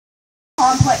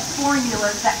complex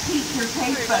formulas that pique your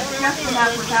taste buds just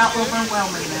enough without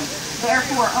overwhelming them,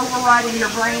 therefore overriding your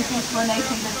brain's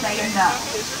inclination to say enough.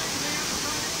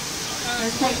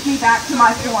 This takes me back to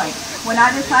my point. When I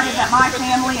decided that my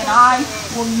family and I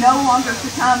will no longer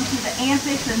succumb to the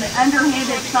antics and the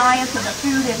underhanded science of the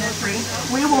food industry,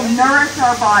 we will nourish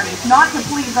our bodies, not to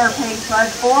please our taste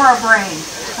buds or our brains.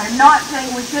 I'm not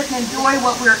saying we shouldn't enjoy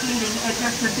what we're eating, it's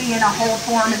just to be in a whole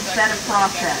form instead of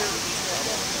processed.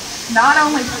 Not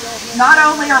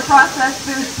only are processed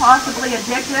foods possibly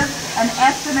addictive, an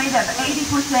estimate of 80%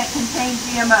 contain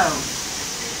GMOs.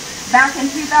 Back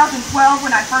in 2012,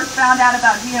 when I first found out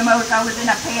about GMOs, I was in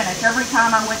a panic every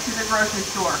time I went to the grocery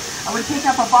store. I would pick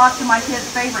up a box of my kid's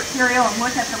favorite cereal and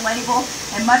look at the label,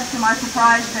 and much to my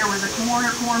surprise, there was a corn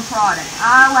product.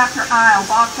 Aisle after aisle,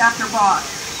 box after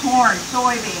box. Corn,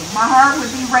 soybean. My heart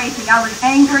would be racing. I was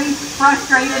angry,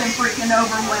 frustrated, and freaking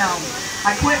overwhelmed.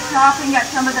 I quit shopping at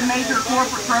some of the major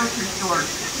corporate grocery stores.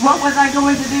 What was I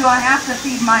going to do? I have to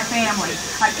feed my family.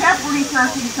 I kept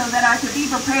researching so that I could be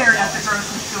prepared at the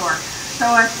grocery store. So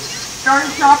I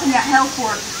started shopping at health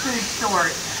food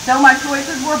stores. Though my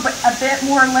choices were a bit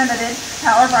more limited,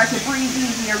 however, I could breathe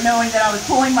easier knowing that I was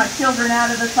pulling my children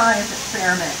out of the science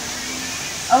experiment.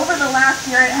 Over the last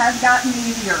year, it has gotten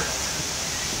easier.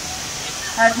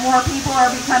 As more people are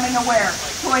becoming aware,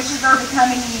 choices are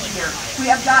becoming easier.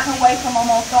 We have gotten away from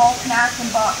almost all snacks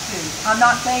and box food. I'm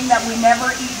not saying that we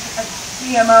never eat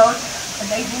GMOs,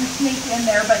 and they do sneak in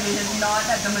there, but it is not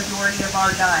at the majority of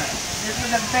our diet. This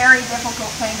is a very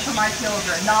difficult thing for my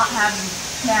children, not having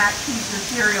snacks, pieces,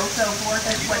 cereal, so forth,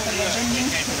 as what they have been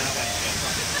used to.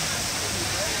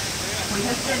 We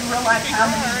just didn't realize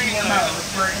how many GMOs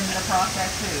were in the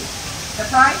processed food. The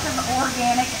price of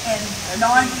organic and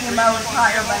non-GMO is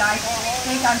higher, but I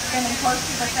think I'm spending close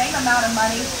to the same amount of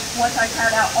money once I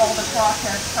cut out all the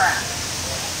processed crap.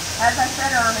 As I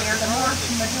said earlier, the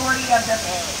majority of the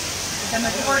food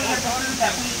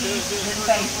that we eat is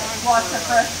basic. Lots of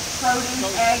fresh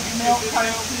produce, eggs, milk,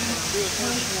 cooked cheese,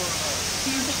 wheat,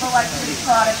 few selected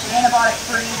products,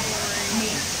 antibiotic-free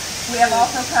meat. We have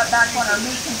also cut back on our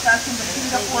meat consumption to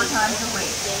 2 to 4 times a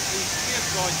week.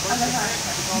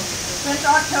 Since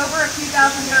October of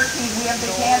 2013, we have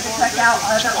began to check out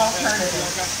other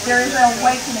alternatives. There is an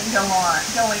awakening going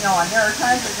on. There are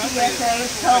tons of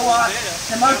CSAs, co-ops.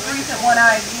 The most recent one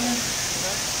I've used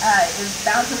is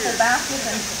Bountiful Baskets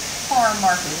and farm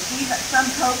markets. Some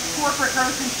corporate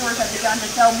grocery stores have begun to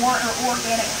sell more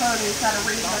organic produce at a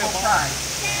reasonable price.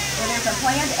 It is a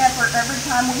planned effort every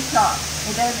time we shop.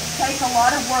 It does take a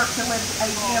lot of work to live a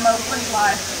GMO-free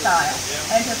lifestyle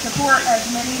and to support as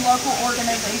many local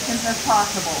organizations as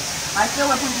possible. I feel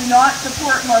if we do not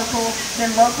support local, then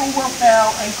local will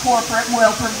fail and corporate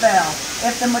will prevail.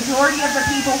 If the majority of the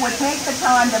people would take the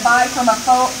time to buy from a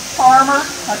farmer,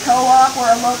 a co-op, or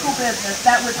a local business,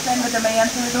 that would send the demand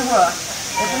through the roof.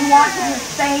 If we want to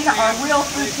sustain our real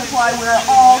food supply, we are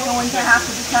all going to have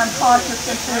to become conscious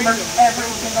consumers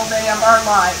every single day of our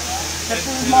lives. The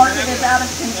food market is out of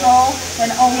control,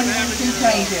 and only we can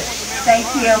change it. Thank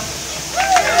you.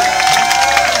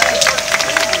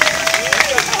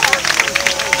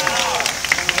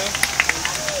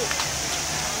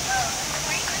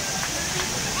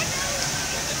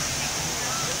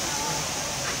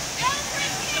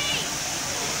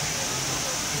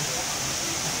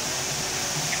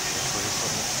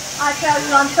 I tell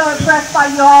you, I'm so impressed by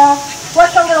y'all.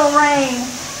 What's a little rain?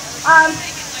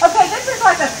 Okay, this is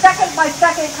like a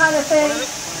second-by-second kind of thing.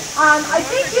 I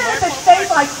think here if it stays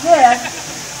like this,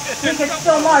 we can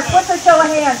still march. What's a show of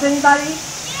hands? Anybody?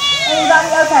 Anybody?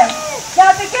 Okay.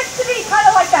 Now, if it gets to be kind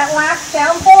of like that last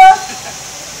downpour,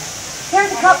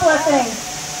 here's a couple of things.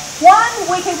 One,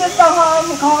 we can just go home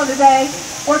and call it a day.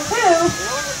 Or two,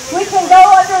 we can go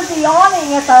under the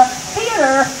awning at the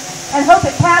theater and hope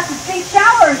it passes. These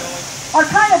showers are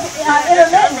kind of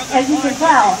intermittent, as you can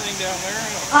tell.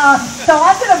 So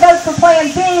I'm going to vote for Plan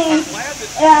B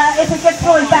if it gets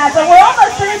really bad. But we're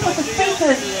almost finished with the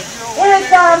speeches. Is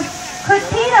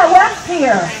Christina West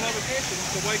here?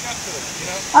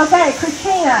 Okay,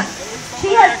 Christina.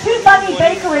 She has 2 Bunny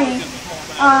bakeries.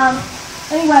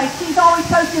 Anyway, she's always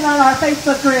posting on our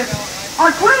Facebook group.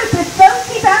 Our group is so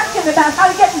keep asking about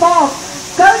how to get involved.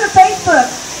 Go to Facebook.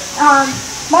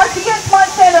 March Against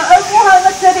Monsanto,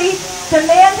 Oklahoma City,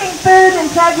 demanding food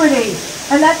integrity.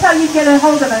 And that's how you get a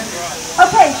hold of us.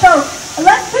 Okay, so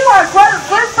let's do our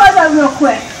group photo real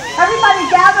quick. Everybody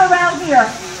gather around here.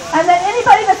 And then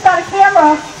anybody that's got a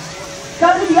camera,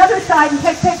 go to the other side and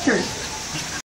take pictures.